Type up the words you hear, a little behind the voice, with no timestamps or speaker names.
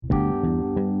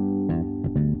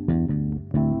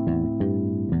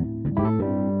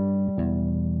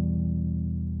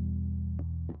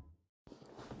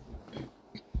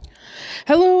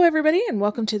Hello, everybody, and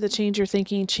welcome to the Change Your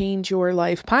Thinking, Change Your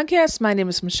Life podcast. My name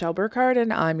is Michelle Burkhardt,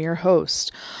 and I'm your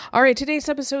host. All right, today's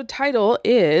episode title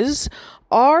is,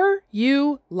 Are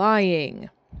You Lying?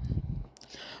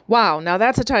 Wow, now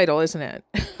that's a title, isn't it?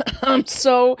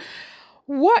 So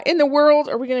what in the world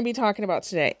are we going to be talking about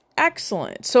today?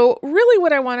 Excellent. So really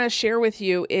what I want to share with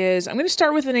you is I'm going to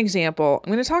start with an example.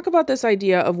 I'm going to talk about this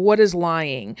idea of what is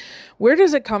lying. Where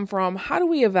does it come from? How do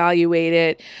we evaluate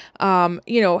it?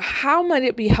 How might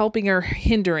it be helping or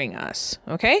hindering us?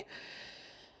 Okay.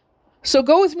 So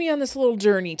go with me on this little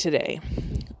journey today.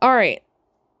 All right.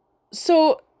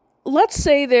 So let's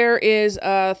say there is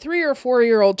a 3 or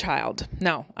 4-year-old child.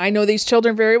 Now, I know these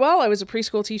children very well. I was a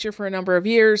preschool teacher for a number of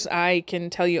years. I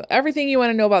can tell you everything you want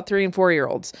to know about 3 and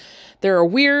 4-year-olds. They're a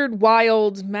weird,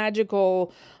 wild,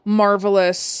 magical,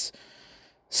 marvelous,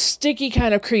 sticky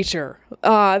kind of creature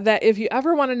that if you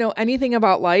ever want to know anything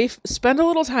about life, spend a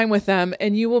little time with them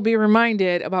and you will be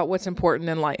reminded about what's important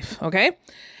in life, okay?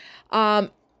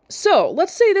 So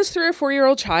let's say this 3 or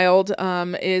 4-year-old child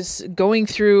is going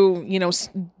through,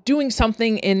 doing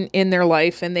something in their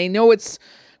life and they know it's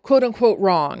quote unquote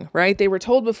wrong, right? They were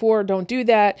told before, don't do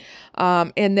that.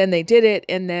 And then they did it.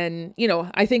 And then,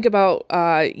 I think about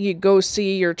you go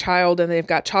see your child and they've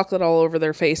got chocolate all over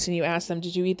their face and you ask them,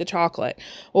 did you eat the chocolate?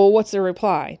 Well, what's their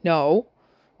reply? No,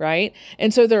 right?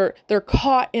 And so they're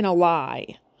caught in a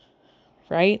lie,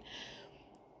 right?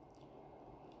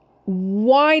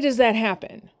 Why does that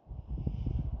happen?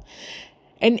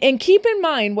 And keep in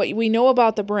mind what we know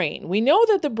about the brain. We know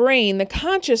that the brain, the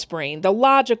conscious brain, the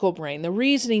logical brain, the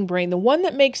reasoning brain, the one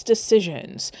that makes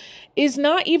decisions, is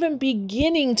not even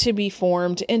beginning to be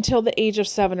formed until the age of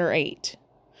 7 or 8.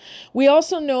 We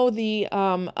also know the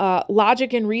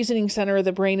logic and reasoning center of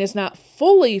the brain is not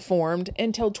fully formed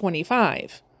until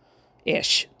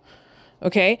 25-ish.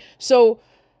 Okay, so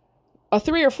a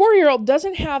 3 or 4-year-old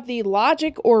doesn't have the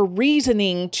logic or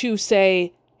reasoning to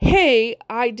say, hey,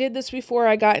 I did this before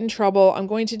I got in trouble. I'm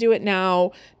going to do it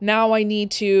now. Now I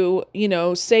need to,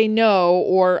 say no,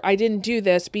 or I didn't do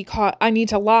this because I need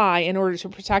to lie in order to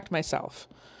protect myself.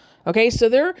 Okay, so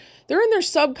they're in their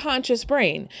subconscious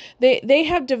brain. They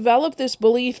have developed this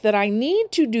belief that I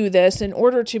need to do this in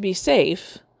order to be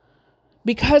safe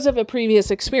because of a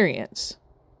previous experience.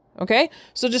 Okay,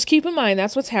 so just keep in mind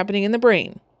that's what's happening in the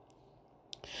brain.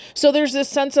 So there's this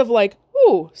sense of like,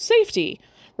 ooh, safety.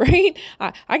 Right?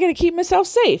 I got to keep myself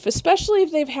safe, especially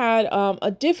if they've had a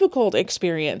difficult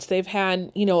experience. They've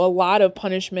had, a lot of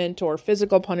punishment or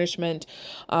physical punishment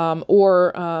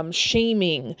or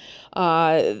shaming.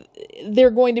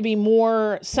 They're going to be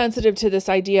more sensitive to this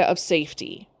idea of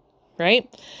safety, right?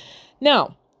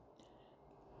 Now,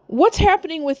 what's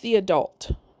happening with the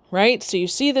adult, right? So you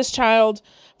see this child.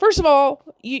 First of all,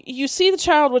 you see the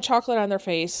child with chocolate on their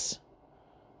face.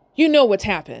 You know what's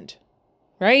happened,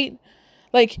 right?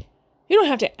 Like, you don't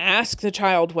have to ask the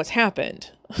child what's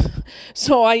happened.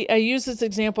 So I use this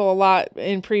example a lot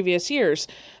in previous years.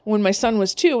 When my son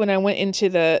was 2 and I went into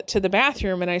the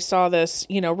bathroom and I saw this,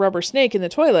 rubber snake in the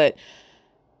toilet.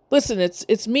 Listen,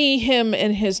 it's me, him,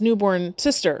 and his newborn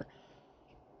sister.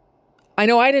 I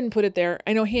know I didn't put it there.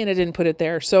 I know Hannah didn't put it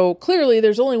there. So clearly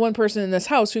there's only one person in this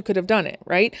house who could have done it,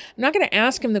 right? I'm not going to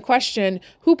ask him the question,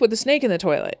 who put the snake in the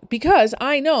toilet? Because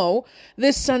I know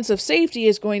this sense of safety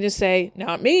is going to say,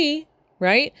 not me,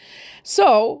 right?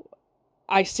 So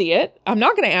I see it. I'm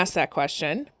not going to ask that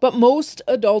question, but most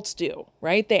adults do,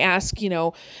 right? They ask,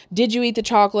 did you eat the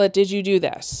chocolate? Did you do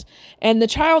this? And the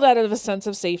child out of a sense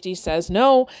of safety says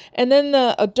no. And then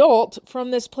the adult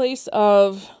from this place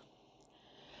of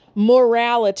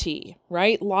morality,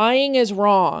 right? Lying is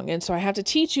wrong. And so I have to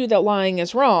teach you that lying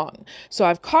is wrong. So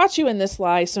I've caught you in this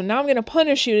lie. So now I'm going to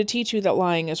punish you to teach you that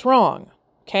lying is wrong.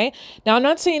 Okay. Now I'm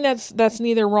not saying that's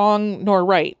neither wrong nor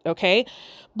right. Okay.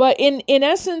 But in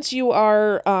essence, you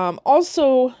are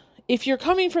also, if you're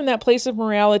coming from that place of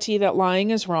morality that lying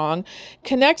is wrong,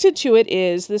 connected to it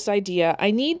is this idea,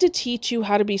 I need to teach you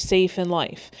how to be safe in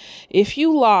life. If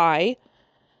you lie,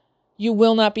 you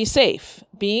will not be safe.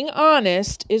 Being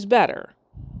honest is better,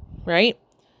 right?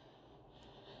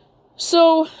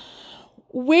 So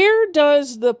where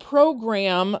does the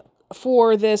program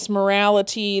for this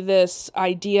morality, this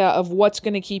idea of what's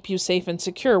going to keep you safe and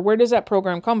secure, where does that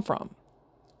program come from?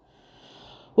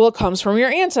 Well, it comes from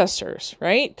your ancestors,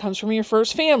 right? It comes from your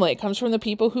first family. It comes from the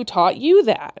people who taught you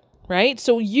that, right?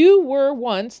 So you were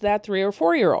once that 3 or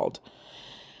 4-year-old.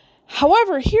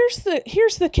 However, here's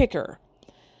the kicker.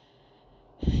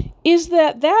 Is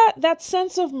that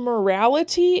sense of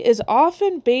morality is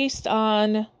often based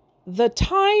on the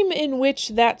time in which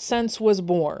that sense was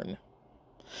born.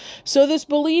 So this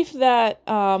belief that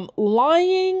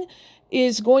lying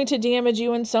is going to damage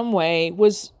you in some way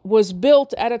was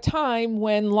built at a time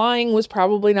when lying was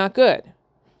probably not good,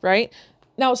 right?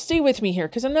 Now, stay with me here,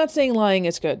 because I'm not saying lying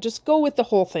is good. Just go with the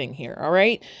whole thing here, all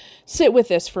right? Sit with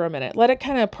this for a minute. Let it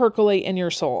kind of percolate in your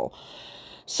soul.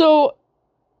 So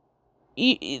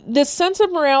this sense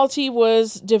of morality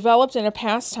was developed in a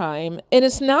past time, and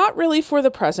it's not really for the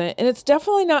present, and it's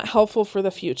definitely not helpful for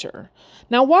the future.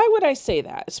 Now, why would I say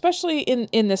that, especially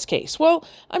in this case? Well,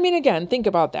 I mean, again, think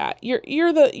about that.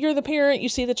 You're the parent. You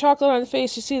see the chocolate on the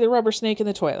face. You see the rubber snake in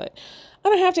the toilet. I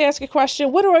don't have to ask a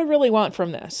question. What do I really want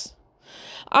from this?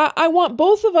 I want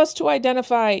both of us to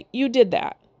identify you did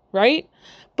that, right?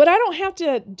 But I don't have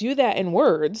to do that in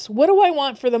words. What do I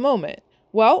want for the moment?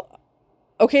 Well,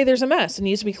 okay, there's a mess. It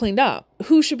needs to be cleaned up.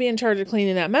 Who should be in charge of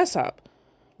cleaning that mess up?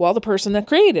 Well, the person that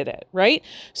created it, right?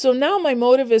 So now my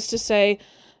motive is to say,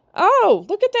 oh,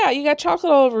 look at that. You got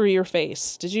chocolate all over your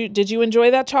face. Did you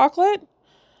enjoy that chocolate?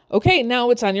 Okay, now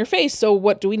it's on your face. So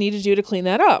what do we need to do to clean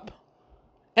that up?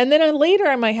 And then later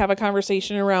I might have a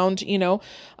conversation around,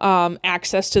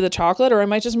 access to the chocolate, or I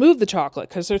might just move the chocolate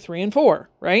because they're 3 and 4,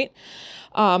 right?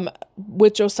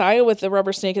 With Josiah, with the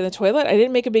rubber snake in the toilet, I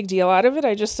didn't make a big deal out of it.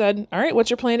 I just said, all right, what's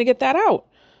your plan to get that out?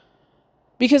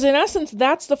 Because in essence,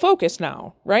 that's the focus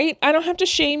now, right? I don't have to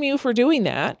shame you for doing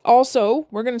that. Also,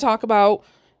 we're going to talk about,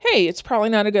 hey, it's probably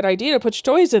not a good idea to put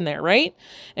your toys in there, right?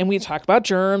 And we talk about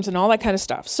germs and all that kind of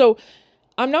stuff. So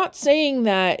I'm not saying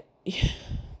that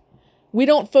we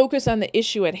don't focus on the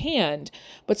issue at hand,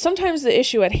 but sometimes the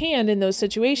issue at hand in those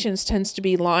situations tends to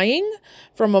be lying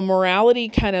from a morality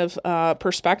kind of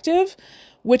perspective,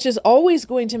 which is always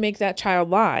going to make that child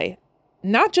lie,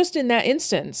 not just in that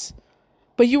instance,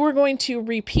 but you are going to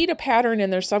repeat a pattern in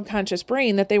their subconscious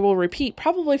brain that they will repeat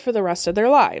probably for the rest of their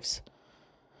lives.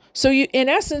 So you, in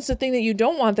essence, the thing that you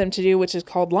don't want them to do, which is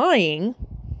called lying,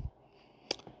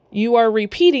 you are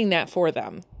repeating that for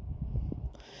them.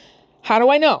 How do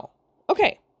I know?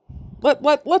 Okay,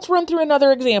 let's run through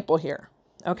another example here,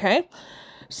 okay?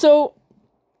 So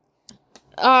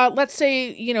let's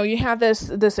say, you have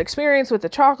this experience with the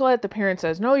chocolate. The parent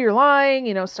says, no, you're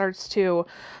lying, starts to,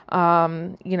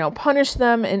 punish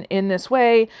them in this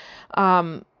way.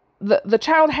 The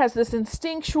child has this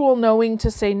instinctual knowing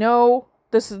to say, no,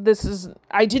 this is,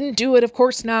 I didn't do it. Of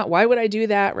course not. Why would I do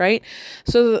that? Right?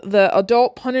 So the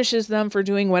adult punishes them for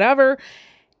doing whatever.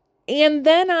 And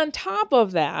then on top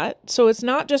of that, so it's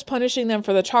not just punishing them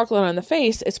for the chocolate on the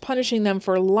face, it's punishing them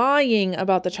for lying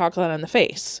about the chocolate on the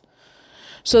face.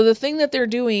 So the thing that they're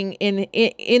doing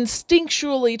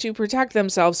instinctually to protect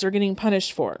themselves, they're getting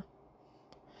punished for.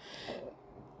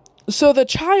 So the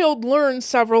child learns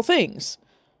several things.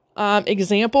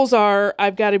 Examples are,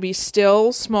 I've got to be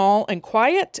still, small, and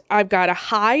quiet. I've got to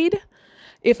hide.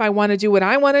 If I want to do what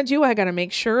I want to do, I got to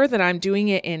make sure that I'm doing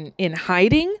it in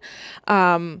hiding.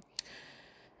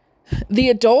 The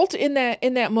adult in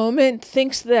that moment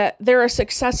thinks that they're a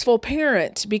successful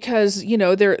parent because,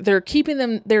 they're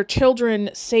keeping their children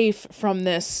safe from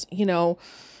this,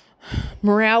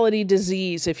 morality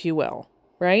disease, if you will,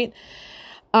 right?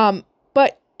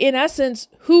 But in essence,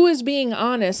 who is being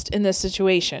honest in this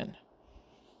situation?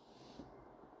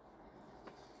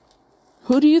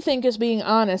 Who do you think is being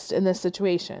honest in this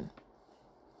situation?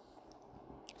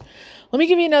 Let me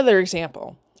give you another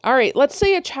example. All right, let's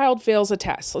say a child fails a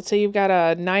test. Let's say you've got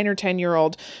a 9 or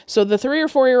 10-year-old. So the 3 or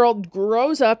 4-year-old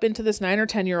grows up into this 9 or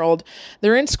 10-year-old.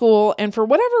 They're in school, and for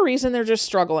whatever reason, they're just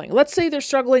struggling. Let's say they're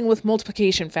struggling with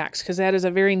multiplication facts, because that is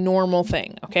a very normal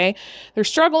thing, okay? They're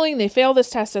struggling, they fail this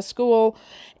test at school,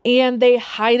 and they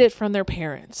hide it from their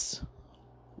parents.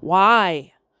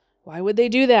 Why? Why would they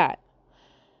do that?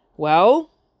 Well,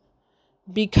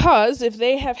 because if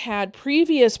they have had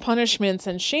previous punishments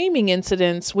and shaming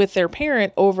incidents with their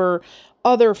parent over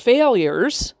other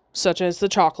failures, such as the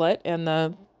chocolate and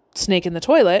the snake in the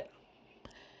toilet,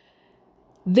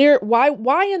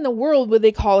 why in the world would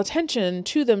they call attention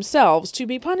to themselves to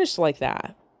be punished like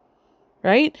that?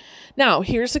 Right? Now,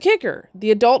 here's the kicker.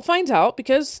 The adult finds out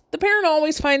because the parent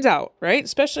always finds out, right?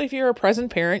 Especially if you're a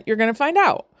present parent, you're going to find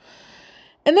out.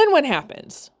 And then what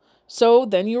happens? So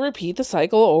then you repeat the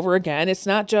cycle over again. It's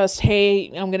not just, hey,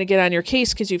 I'm going to get on your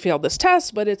case because you failed this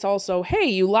test, but it's also, hey,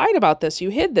 you lied about this. You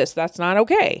hid this. That's not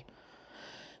okay.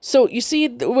 So you see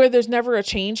where there's never a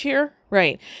change here?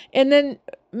 Right. And then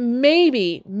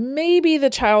maybe the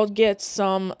child gets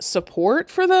some support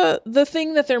for the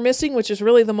thing that they're missing, which is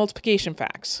really the multiplication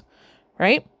facts.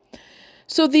 Right.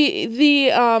 So the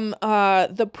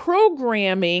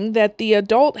programming that the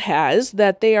adult has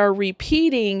that they are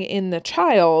repeating in the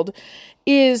child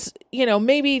is,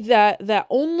 maybe that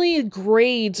only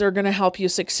grades are going to help you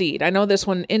succeed. I know this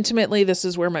one intimately. This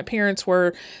is where my parents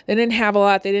were. They didn't have a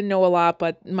lot. They didn't know a lot,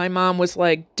 but my mom was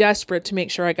like desperate to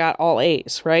make sure I got all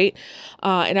A's, right?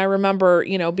 And I remember,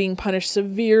 being punished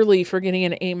severely for getting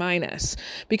an A-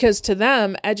 because to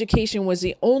them, education was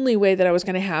the only way that I was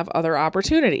going to have other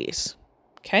opportunities.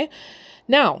 Okay.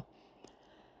 Now,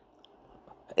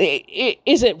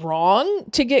 is it wrong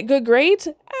to get good grades?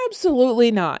 Absolutely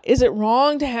not. Is it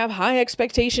wrong to have high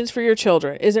expectations for your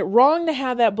children? Is it wrong to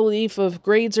have that belief of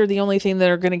grades are the only thing that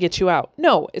are going to get you out?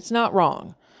 No, it's not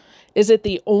wrong. Is it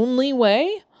the only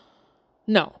way?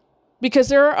 No, because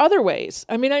there are other ways.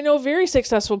 I mean, I know very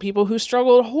successful people who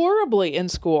struggled horribly in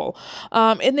school,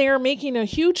 and they are making a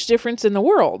huge difference in the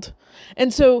world.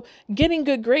 And so getting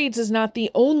good grades is not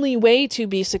the only way to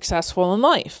be successful in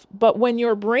life. But when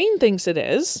your brain thinks it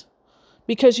is,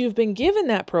 because you've been given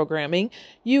that programming,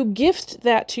 you gift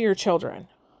that to your children.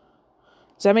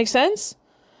 Does that make sense?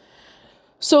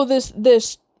 So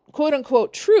this quote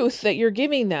unquote truth that you're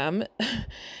giving them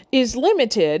is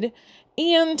limited,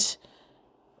 and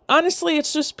honestly,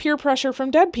 it's just peer pressure from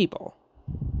dead people.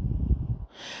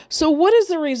 So what is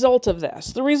the result of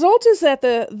this? The result is that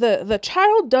the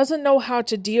child doesn't know how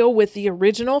to deal with the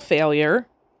original failure,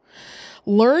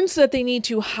 learns that they need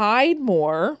to hide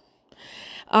more.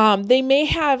 They may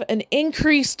have an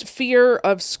increased fear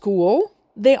of school.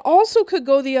 They also could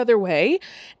go the other way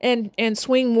and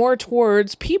swing more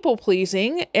towards people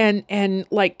pleasing and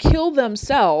like kill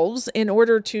themselves in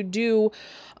order to do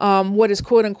what is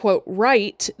quote unquote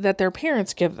right that their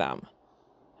parents give them.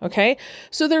 Okay,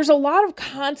 so there's a lot of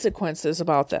consequences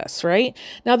about this, right?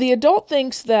 Now, the adult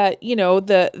thinks that,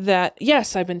 that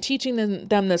yes, I've been teaching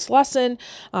them this lesson.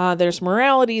 There's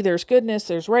morality, there's goodness,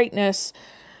 there's rightness.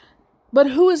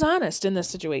 But who is honest in this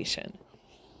situation?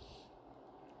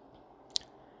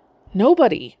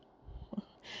 Nobody.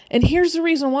 And here's the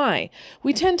reason why.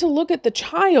 We tend to look at the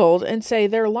child and say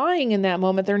they're lying in that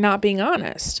moment. They're not being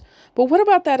honest. But what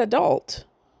about that adult?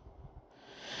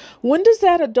 When does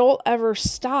that adult ever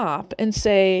stop and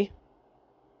say,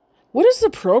 what is the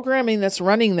programming that's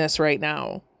running this right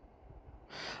now?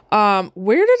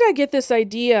 Where did I get this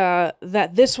idea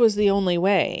that this was the only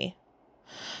way?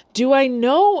 Do I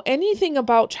know anything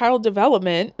about child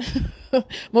development?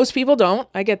 Most people don't.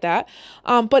 I get that.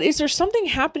 But is there something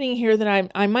happening here that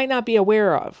I might not be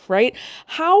aware of, right?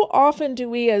 How often do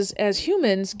we as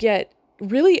humans get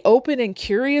really open and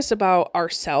curious about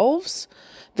ourselves,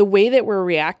 the way that we're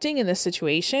reacting in this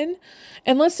situation?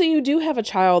 And let's say you do have a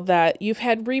child that you've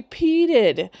had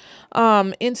repeated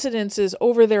incidences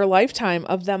over their lifetime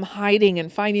of them hiding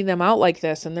and finding them out like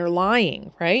this, and they're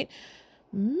lying, right?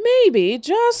 Maybe,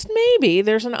 just maybe,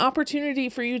 there's an opportunity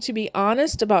for you to be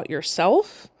honest about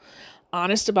yourself,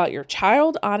 honest about your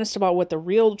child, honest about what the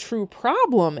real true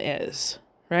problem is,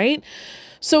 right?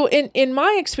 So in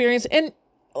my experience, and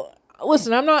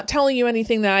listen, I'm not telling you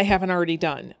anything that I haven't already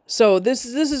done. So this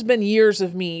has been years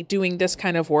of me doing this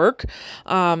kind of work.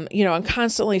 I'm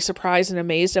constantly surprised and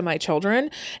amazed at my children,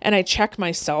 and I check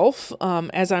myself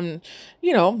as I'm,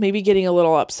 maybe getting a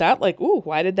little upset, like, ooh,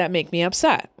 why did that make me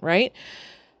upset, right?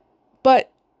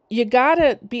 But you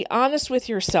gotta be honest with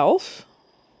yourself.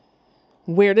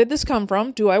 Where did this come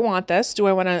from? Do I want this? Do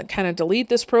I want to kind of delete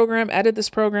this program, edit this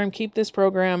program, keep this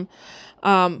program?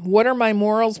 What are my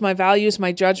morals, my values,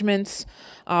 my judgments?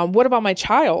 What about my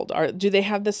child? Do they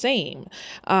have the same?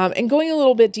 And going a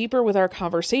little bit deeper with our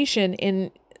conversation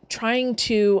in trying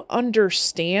to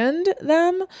understand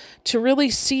them, to really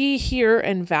see, hear,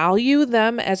 and value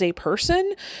them as a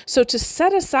person. So to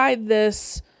set aside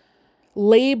this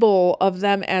label of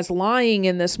them as lying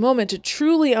in this moment, to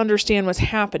truly understand what's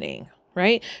happening.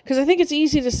 Right? Because I think it's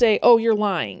easy to say, oh, you're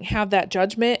lying, have that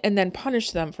judgment, and then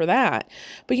punish them for that.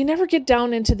 But you never get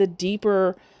down into the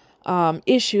deeper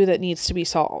issue that needs to be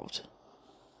solved.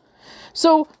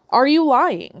 So are you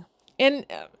lying? And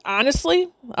honestly,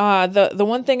 the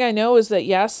one thing I know is that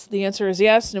yes, the answer is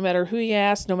yes, no matter who you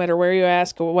ask, no matter where you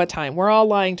ask, or what time. We're all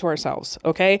lying to ourselves,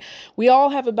 okay? We all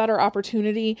have a better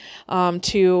opportunity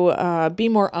to be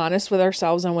more honest with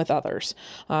ourselves and with others.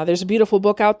 There's a beautiful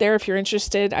book out there if you're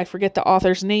interested. I forget the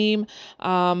author's name,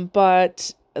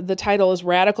 but the title is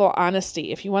Radical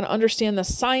Honesty. If you want to understand the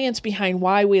science behind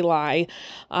why we lie,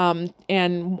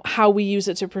 and how we use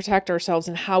it to protect ourselves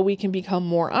and how we can become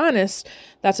more honest,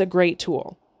 that's a great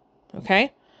tool.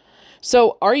 Okay?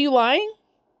 So are you lying?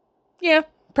 Yeah,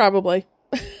 probably.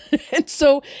 And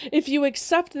so if you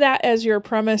accept that as your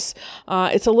premise,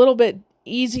 it's a little bit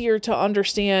easier to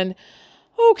understand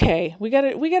okay, we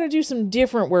gotta do some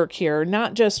different work here,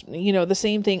 not just, the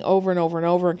same thing over and over and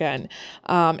over again.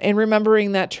 And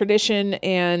remembering that tradition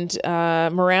and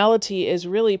morality is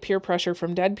really peer pressure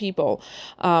from dead people.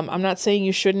 I'm not saying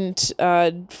you shouldn't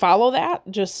follow that.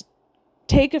 Just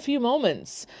take a few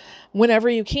moments whenever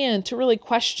you can to really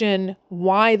question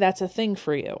why that's a thing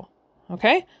for you.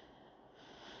 Okay?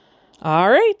 All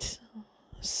right.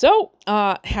 So,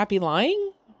 happy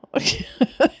lying.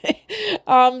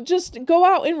 Just go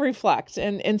out and reflect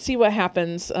and see what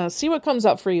happens. See what comes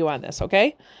up for you on this.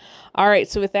 Okay. All right.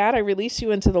 So with that, I release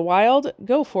you into the wild.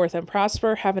 Go forth and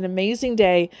prosper. Have an amazing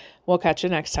day. We'll catch you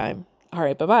next time. All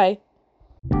right. Bye-bye.